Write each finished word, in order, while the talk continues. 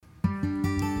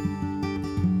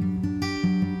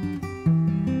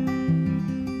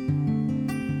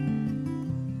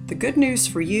good news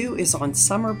for you is on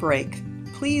summer break.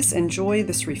 Please enjoy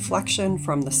this reflection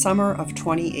from the summer of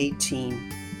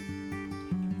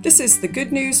 2018. This is the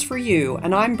good news for you,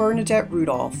 and I'm Bernadette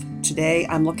Rudolph. Today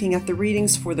I'm looking at the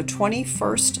readings for the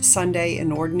 21st Sunday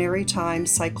in Ordinary Time,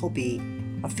 Cycle B,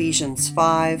 Ephesians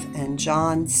 5 and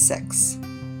John 6.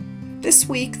 This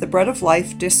week, the Bread of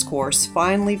Life discourse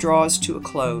finally draws to a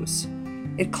close.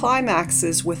 It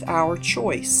climaxes with our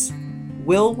choice.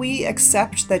 Will we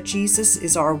accept that Jesus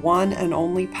is our one and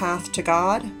only path to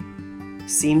God?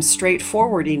 Seems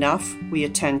straightforward enough. We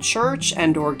attend church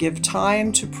and/or give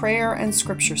time to prayer and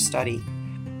scripture study.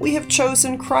 We have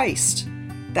chosen Christ.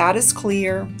 That is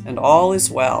clear, and all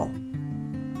is well.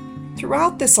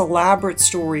 Throughout this elaborate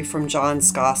story from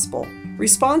John's Gospel,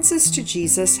 responses to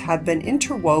Jesus have been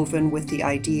interwoven with the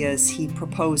ideas he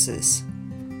proposes.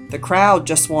 The crowd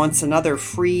just wants another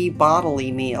free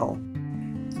bodily meal.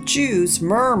 Jews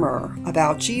murmur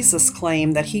about Jesus'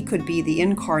 claim that he could be the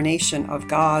incarnation of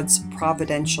God's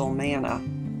providential manna.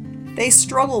 They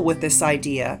struggle with this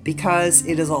idea because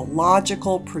it is a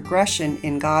logical progression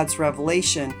in God's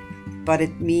revelation, but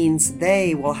it means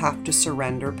they will have to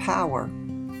surrender power.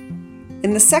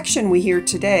 In the section we hear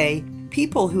today,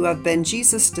 people who have been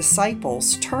Jesus'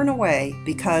 disciples turn away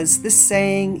because this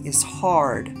saying is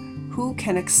hard. Who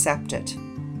can accept it?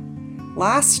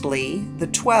 Lastly, the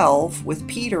 12, with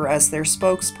Peter as their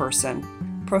spokesperson,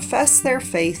 profess their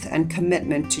faith and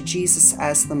commitment to Jesus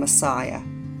as the Messiah.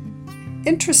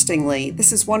 Interestingly,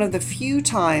 this is one of the few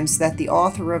times that the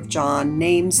author of John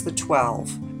names the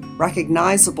 12,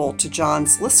 recognizable to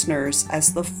John's listeners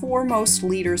as the foremost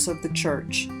leaders of the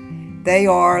church. They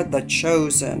are the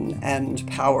chosen and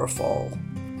powerful.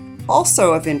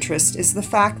 Also of interest is the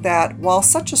fact that while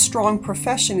such a strong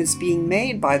profession is being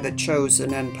made by the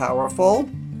chosen and powerful,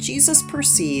 Jesus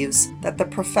perceives that the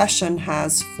profession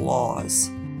has flaws.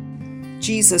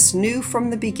 Jesus knew from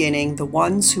the beginning the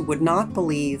ones who would not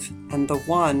believe and the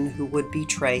one who would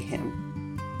betray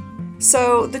him.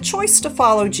 So the choice to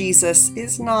follow Jesus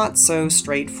is not so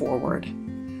straightforward.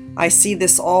 I see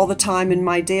this all the time in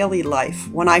my daily life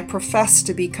when I profess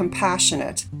to be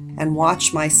compassionate and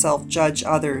watch myself judge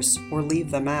others or leave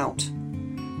them out.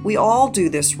 We all do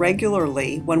this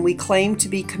regularly when we claim to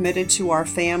be committed to our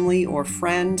family or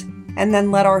friend and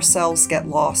then let ourselves get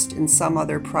lost in some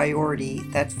other priority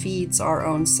that feeds our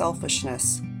own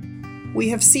selfishness. We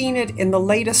have seen it in the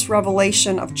latest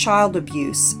revelation of child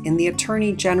abuse in the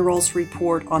Attorney General's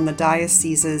report on the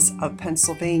dioceses of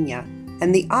Pennsylvania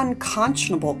and the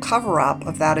unconscionable cover-up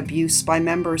of that abuse by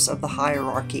members of the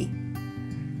hierarchy.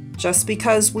 Just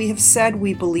because we have said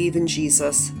we believe in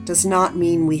Jesus does not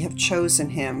mean we have chosen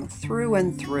him through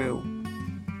and through.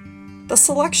 The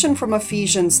selection from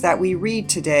Ephesians that we read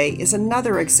today is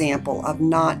another example of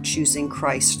not choosing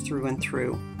Christ through and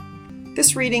through.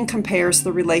 This reading compares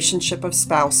the relationship of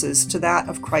spouses to that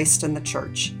of Christ and the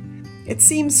church. It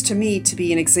seems to me to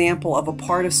be an example of a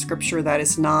part of Scripture that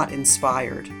is not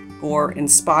inspired, or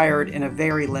inspired in a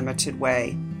very limited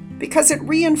way, because it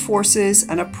reinforces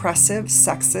an oppressive,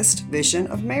 sexist vision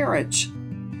of marriage.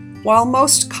 While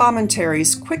most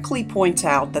commentaries quickly point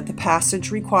out that the passage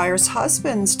requires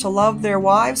husbands to love their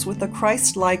wives with a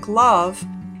Christ-like love,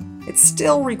 it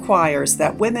still requires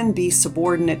that women be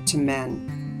subordinate to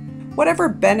men. Whatever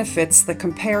benefits the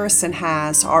comparison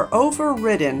has are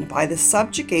overridden by the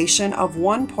subjugation of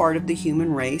one part of the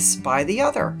human race by the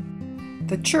other.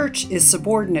 The church is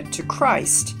subordinate to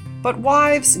Christ, but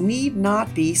wives need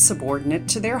not be subordinate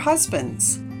to their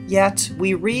husbands. Yet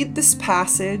we read this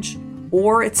passage,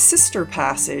 or its sister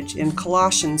passage in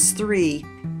Colossians 3,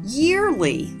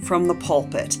 yearly from the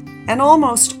pulpit, and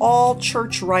almost all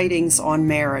church writings on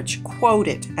marriage quote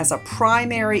it as a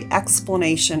primary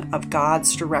explanation of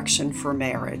God's direction for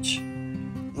marriage.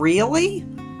 Really?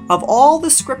 Of all the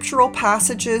scriptural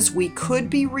passages we could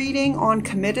be reading on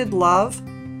committed love,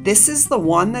 this is the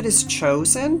one that is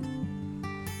chosen?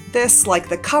 This, like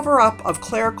the cover-up of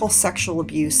clerical sexual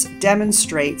abuse,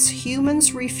 demonstrates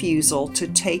humans' refusal to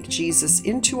take Jesus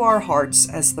into our hearts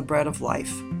as the bread of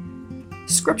life.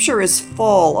 Scripture is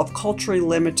full of culturally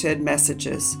limited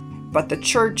messages, but the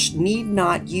church need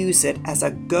not use it as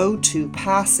a go-to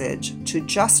passage to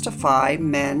justify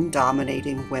men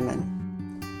dominating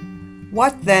women.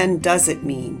 What then does it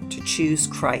mean to choose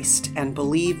Christ and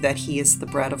believe that he is the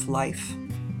bread of life?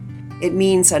 It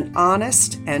means an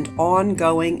honest and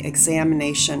ongoing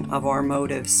examination of our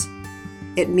motives.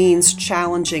 It means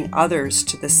challenging others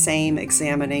to the same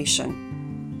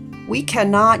examination. We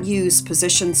cannot use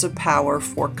positions of power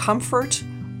for comfort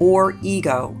or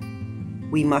ego.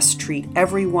 We must treat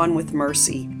everyone with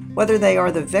mercy, whether they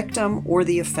are the victim or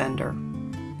the offender.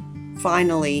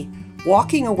 Finally,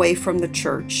 Walking away from the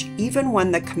church, even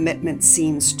when the commitment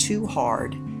seems too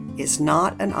hard, is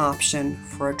not an option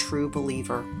for a true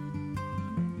believer.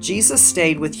 Jesus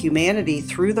stayed with humanity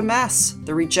through the mess,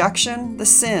 the rejection, the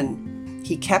sin.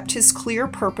 He kept his clear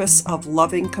purpose of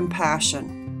loving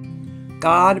compassion.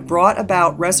 God brought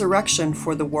about resurrection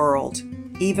for the world,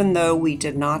 even though we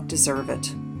did not deserve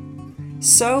it.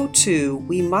 So too,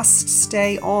 we must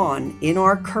stay on in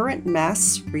our current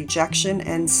mess, rejection,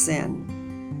 and sin.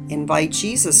 Invite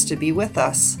Jesus to be with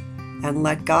us, and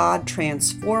let God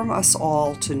transform us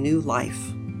all to new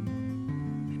life.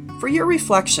 For your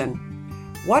reflection,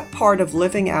 what part of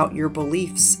living out your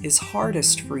beliefs is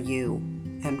hardest for you,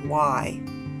 and why?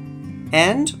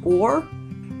 Or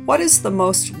what is the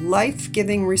most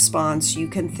life-giving response you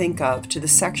can think of to the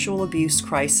sexual abuse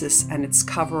crisis and its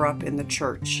cover-up in the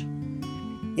church?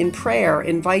 In prayer,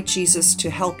 invite Jesus to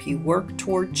help you work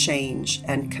toward change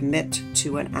and commit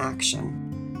to an action.